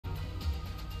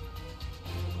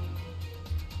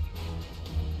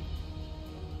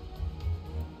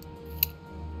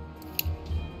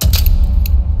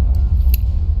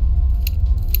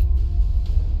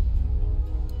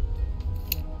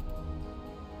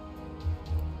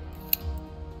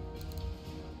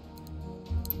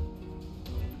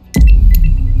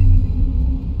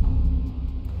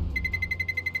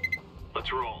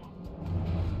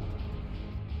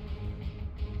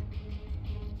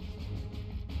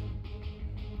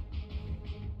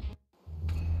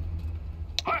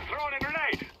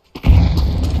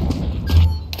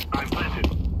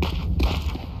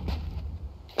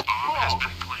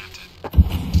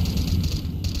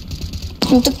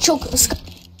Ну так чё,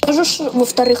 скажешь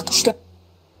во-вторых, что...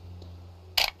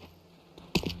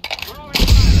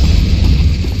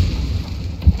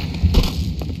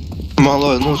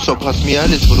 Малой, ну все,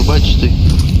 посмеялись, вырубай читы.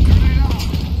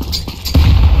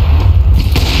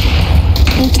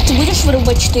 Ну так ты будешь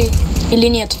вырубать читы или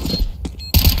нет?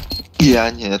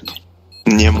 Я нет.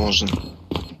 Не можно.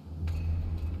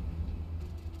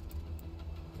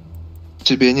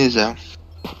 Тебе нельзя.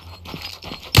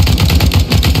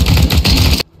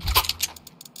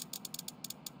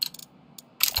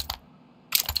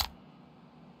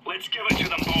 Let's give it to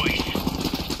them, boys.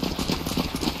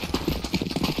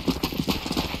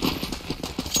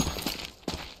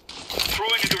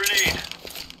 Throwing a grenade.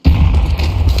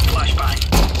 Flashbang.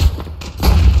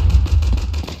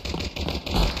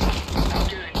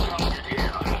 Getting prompted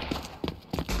here.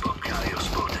 Bomb carrier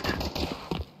spotted.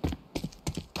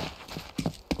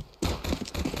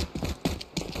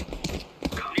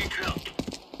 Need help.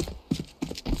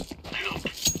 Help.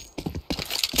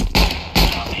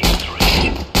 Jamming threat.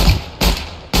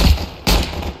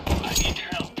 I need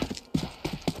help.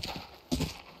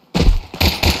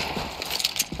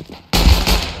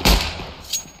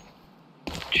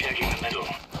 Checking the middle.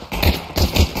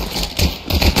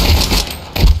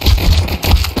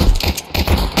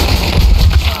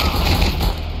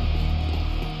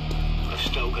 I've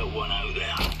still got one out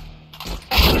there.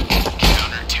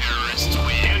 Counter-terrorists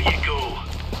win. There you go.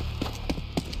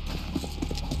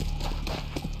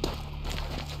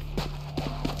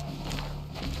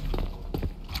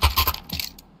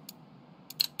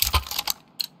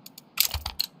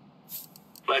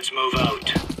 Let's move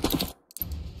out.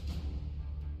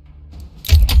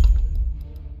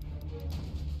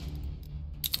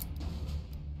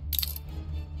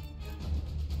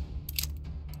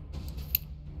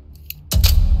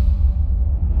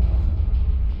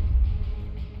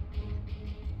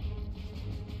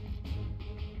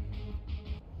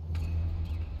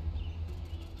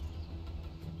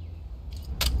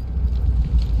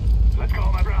 Let's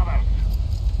go, my brother.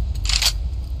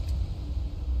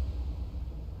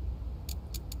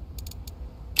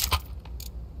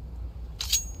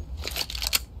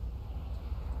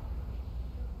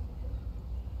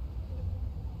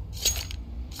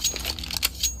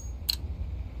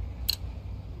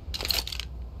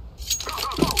 Go,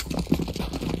 go, go.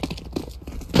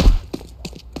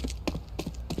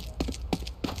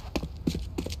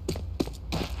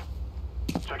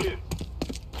 Check in.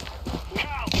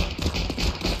 Now.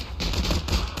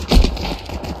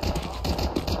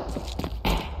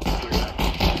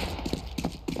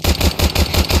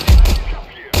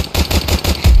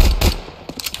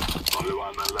 Only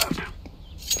one man left.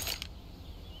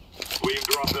 We've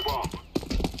dropped the bomb.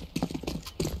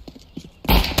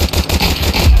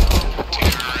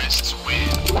 Terrorists win.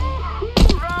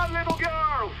 Run, little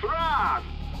girls, run!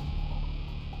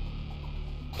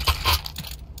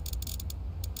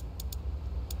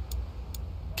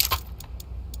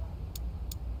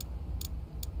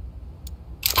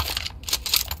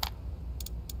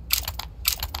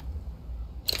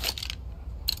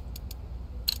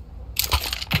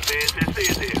 This is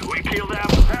easy. We kill them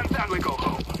and then we go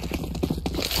home.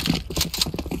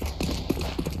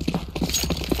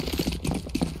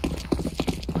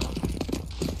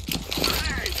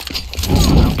 Grenade!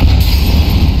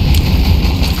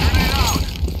 Grenade out!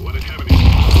 What is happening?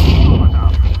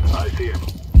 I see him.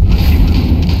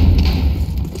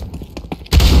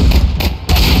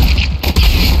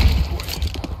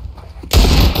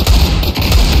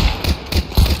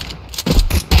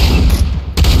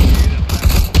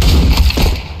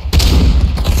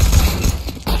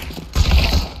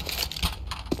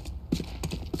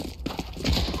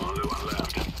 Only one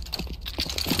left.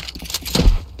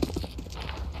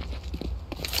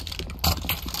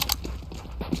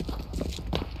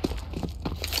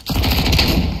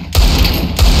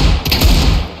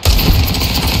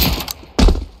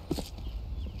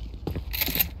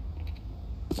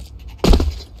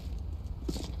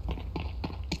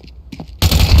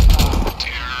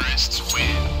 Terrorists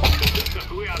win.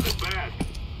 We are the best.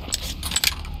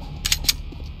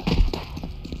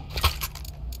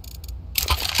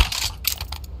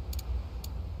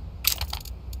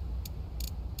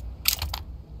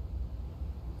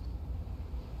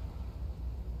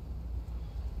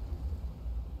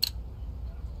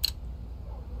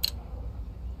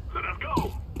 Let us go.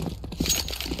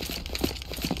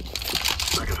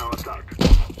 Second hour start.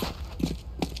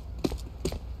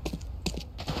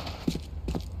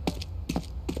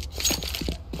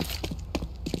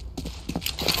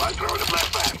 I throw the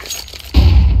flashbang.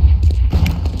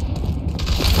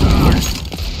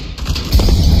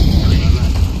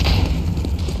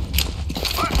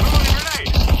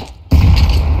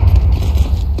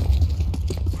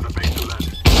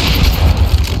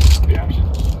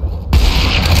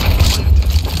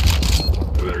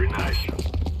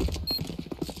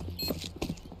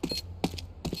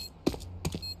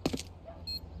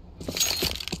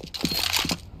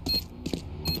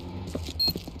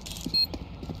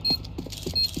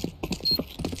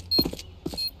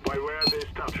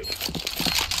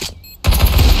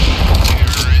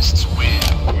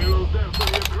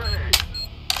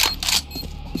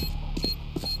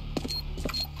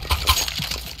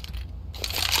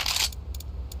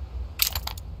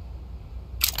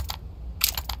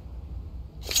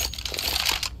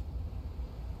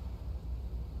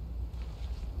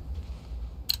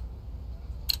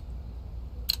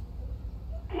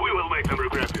 and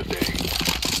regret this day.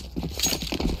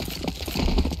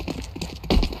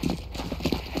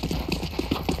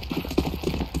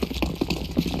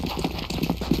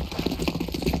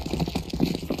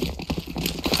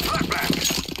 Flashback.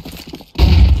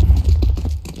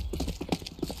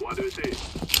 What do you see?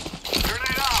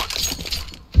 Grenade out.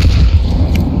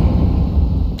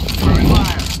 Throwing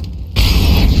fire.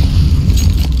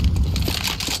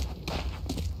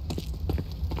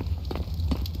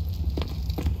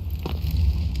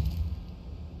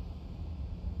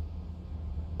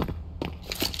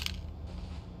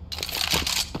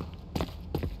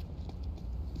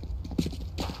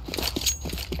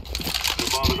 The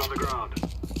bomb is on the ground.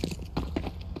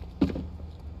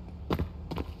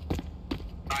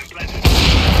 I'm planted.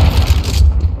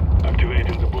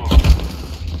 Activating the bomb.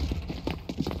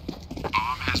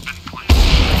 Bomb has been planted.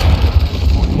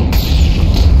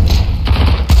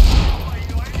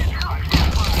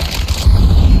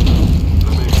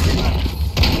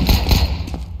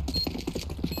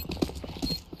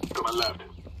 To my left.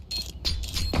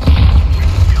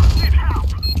 Need help.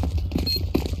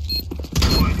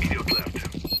 One idiot left.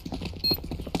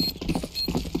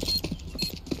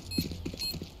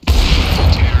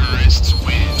 Terrorists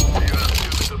win. You are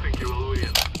stupid to think you will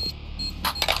win.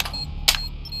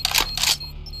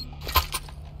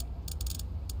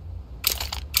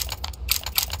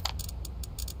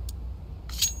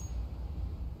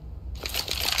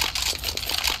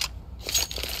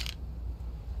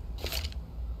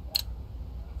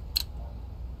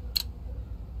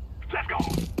 Let's go.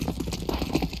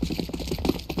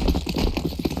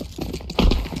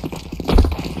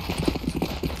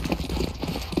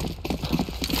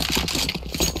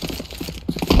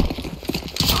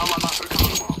 I'm not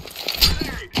recoverable.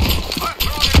 Grenade! I'm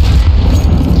throwing it!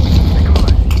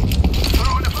 Decoy!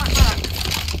 Throwing the flashbang!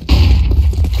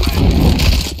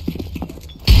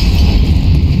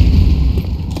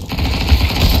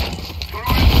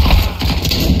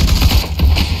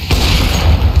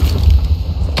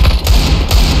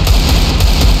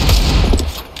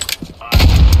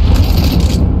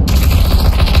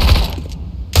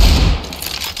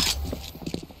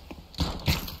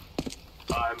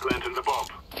 I'm planting the bomb.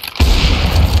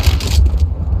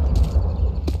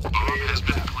 Bomb has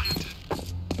been planted.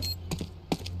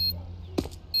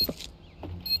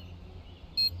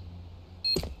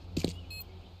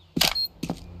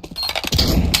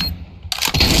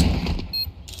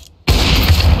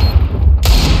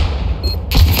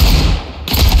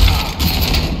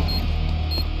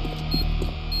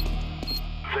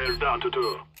 They're down to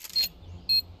 2.